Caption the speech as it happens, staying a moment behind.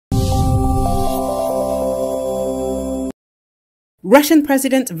Russian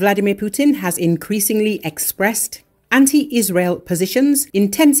President Vladimir Putin has increasingly expressed anti-Israel positions,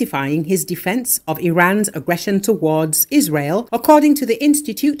 intensifying his defense of Iran's aggression towards Israel, according to the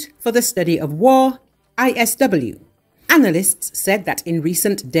Institute for the Study of War, ISW. Analysts said that in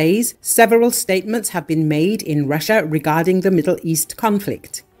recent days, several statements have been made in Russia regarding the Middle East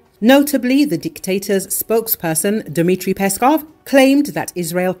conflict. Notably, the dictator's spokesperson, Dmitry Peskov, claimed that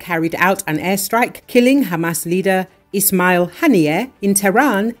Israel carried out an airstrike, killing Hamas leader Ismail Haniyeh in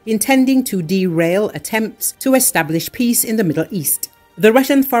Tehran, intending to derail attempts to establish peace in the Middle East. The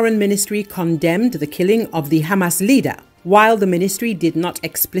Russian Foreign Ministry condemned the killing of the Hamas leader. While the ministry did not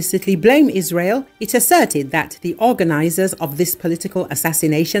explicitly blame Israel, it asserted that the organizers of this political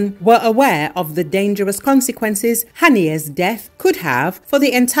assassination were aware of the dangerous consequences Haniyeh's death could have for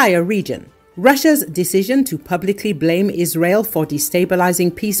the entire region. Russia's decision to publicly blame Israel for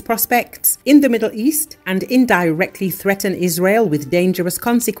destabilizing peace prospects in the Middle East and indirectly threaten Israel with dangerous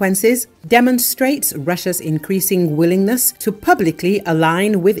consequences demonstrates Russia's increasing willingness to publicly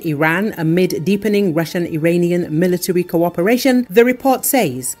align with Iran amid deepening Russian-Iranian military cooperation, the report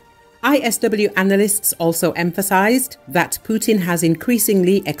says. ISW analysts also emphasized that Putin has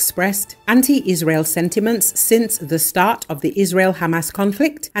increasingly expressed anti-Israel sentiments since the start of the Israel-Hamas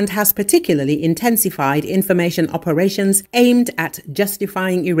conflict and has particularly intensified information operations aimed at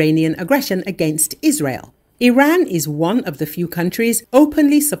justifying Iranian aggression against Israel. Iran is one of the few countries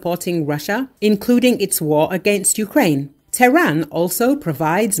openly supporting Russia, including its war against Ukraine. Tehran also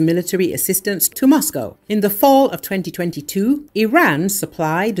provides military assistance to Moscow. In the fall of 2022, Iran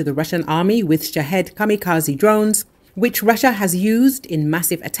supplied the Russian army with Shahed kamikaze drones, which Russia has used in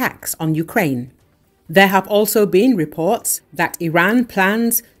massive attacks on Ukraine. There have also been reports that Iran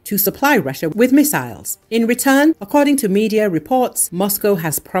plans to supply Russia with missiles. In return, according to media reports, Moscow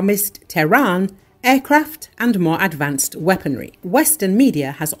has promised Tehran aircraft and more advanced weaponry. Western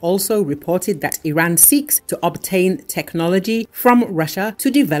media has also reported that Iran seeks to obtain technology from Russia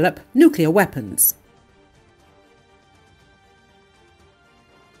to develop nuclear weapons.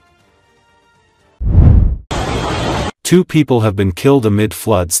 Two people have been killed amid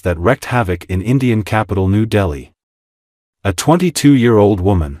floods that wreaked havoc in Indian capital New Delhi. A 22-year-old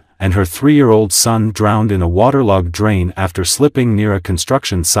woman and her 3-year-old son drowned in a waterlogged drain after slipping near a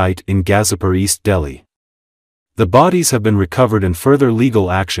construction site in Ghazipur, East Delhi. The bodies have been recovered and further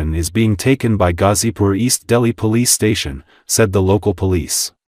legal action is being taken by Ghazipur East Delhi Police Station, said the local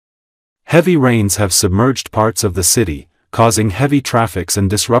police. Heavy rains have submerged parts of the city, causing heavy traffic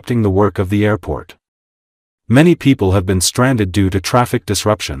and disrupting the work of the airport. Many people have been stranded due to traffic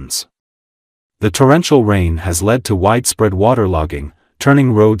disruptions. The torrential rain has led to widespread waterlogging,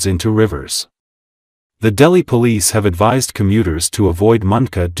 turning roads into rivers. The Delhi police have advised commuters to avoid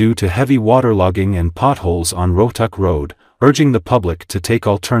Mundka due to heavy waterlogging and potholes on Rohtak Road, urging the public to take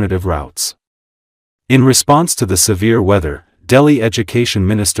alternative routes. In response to the severe weather, Delhi Education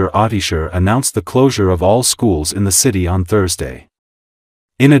Minister Atishar announced the closure of all schools in the city on Thursday.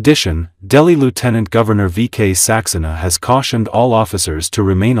 In addition, Delhi Lieutenant Governor V.K. Saxena has cautioned all officers to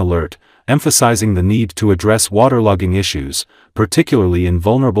remain alert, emphasizing the need to address waterlogging issues, particularly in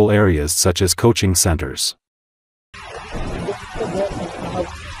vulnerable areas such as coaching centers.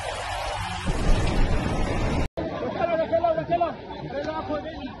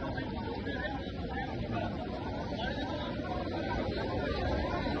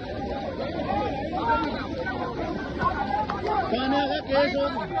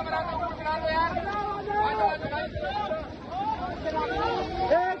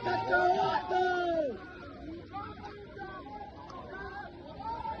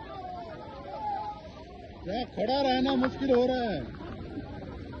 यहाँ खड़ा रहना मुश्किल हो रहा है।